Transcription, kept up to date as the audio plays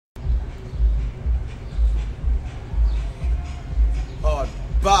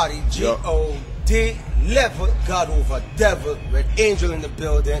body, G-O-D, level, God over devil, Red Angel in the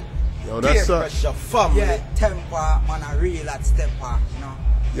building. Yo, that's Peer pressure, family. Yeah, temper, man, a real at stepper, you know.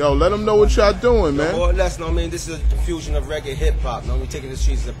 Yo, let them know what y'all doing, man. More or less, no, I mean, this is a fusion of reggae hip-hop. No, we're taking the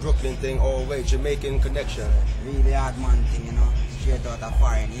streets, the Brooklyn thing all the way, Jamaican connection. Really hard man thing, you know. Straight out of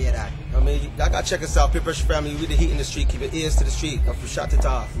foreign, hear that. I mean, I gotta check us out, Peer Pressure Family. We the heat in the street, keep your ears to the street. From shot to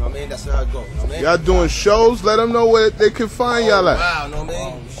top, you know what I mean? That's how it go. You know what I mean? Y'all doing shows? Let them know where they can find y'all at. Wow, know what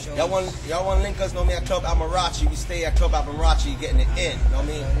I mean? Y'all want to link us, know me, at Club Amarachi. We stay at Club Amarachi, getting it in, you know what I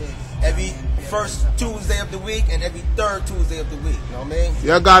mean? Every first Tuesday of the week and every third Tuesday of the week, you know what I mean?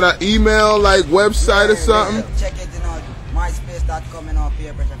 Y'all got an email, like, website or something? Yeah, check it, you know, myspace.com and all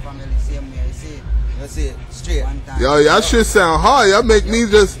Peer Pressure Family, same way, you see it. That's it, straight. Yo, y'all shit sound hard. Y'all make me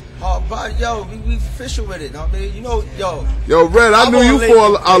just... Oh, but yo, we official with it, know what I mean? You know, yo. Yo, Red, I knew you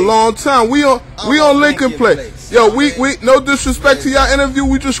for a long time. We on Lincoln Place. Yo, we no disrespect to y'all interview.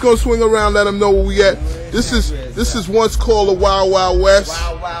 We just gonna swing around, let them know where we at. This is once called the Wild Wild West.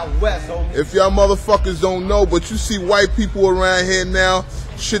 Wild Wild West, homie. If y'all motherfuckers don't know, but you see white people around here now.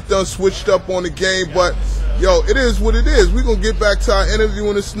 Shit done switched up on the game, but yo, it is what it is. We gonna get back to our interview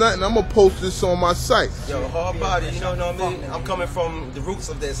and it's nothing. I'm gonna post this on my site. Yo, hard body, you know what I mean? I'm coming from the roots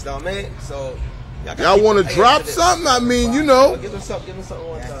of this, know what I mean? So y'all wanna drop something? I mean, you know. Give them something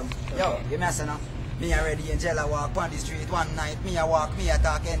one time. Yo, give me a second. Me and Ready Angel I walk on the street one night. Me a walk, me a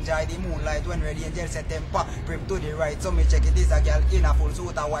talk, enjoy the moonlight. When Ready Angel set temper, brim to the right. So me check it, this a girl in a full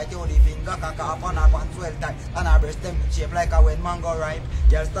suit, a white, the finger cock up on her pants well tight. And her breast them shape like a when mango ripe.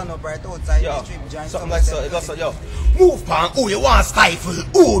 Girl stand up right outside the strip joint. Something like so, it also, yo. Move pan, who you want stifle?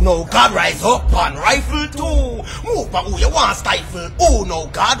 Who no God rise up on rifle too. Move pan, who you want stifle? Who no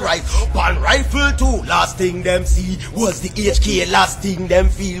God rise up on rifle too. Last thing them see was the HK. Last thing them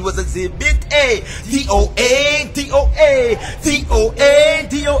feel was exhibit A. DOA, DOA, DOA,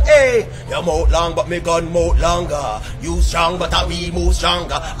 DOA. Your mouth long, but me gun mouth longer. You strong, but I me move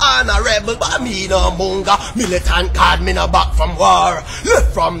stronger. I'm a rebel, but me no monger. Militant card, me no back from war.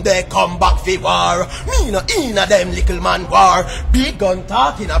 Left from there, come back for war. Me no in a them little man war. Big gun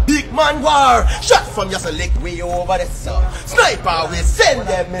talking a big man war. Shot from your select way over the sun. Sniper will send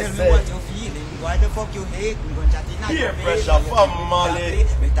them message. Why the fuck you hate me? Peer pressure from Molly.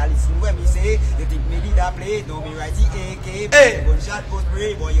 Better listen when me say. You think me did a play? Don't be right the AK. Hey. Gunshot post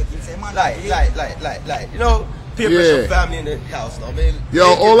spray. Boy, you think say man like. You know, peer pressure family in the house, no man. Yo,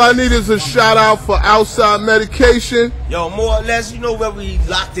 all I need is a shout out for Outside Medication. Yo, more or less, you know where we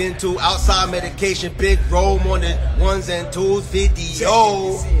locked into. Outside Medication, big Rome on the ones and twos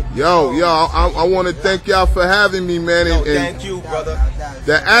video. Yo, I want to thank y'all for having me, man. Yo, thank you, brother.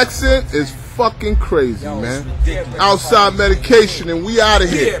 The accent is fucking crazy, man. Ridiculous. Outside Medication, and we out of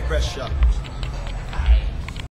here. Peer pressure.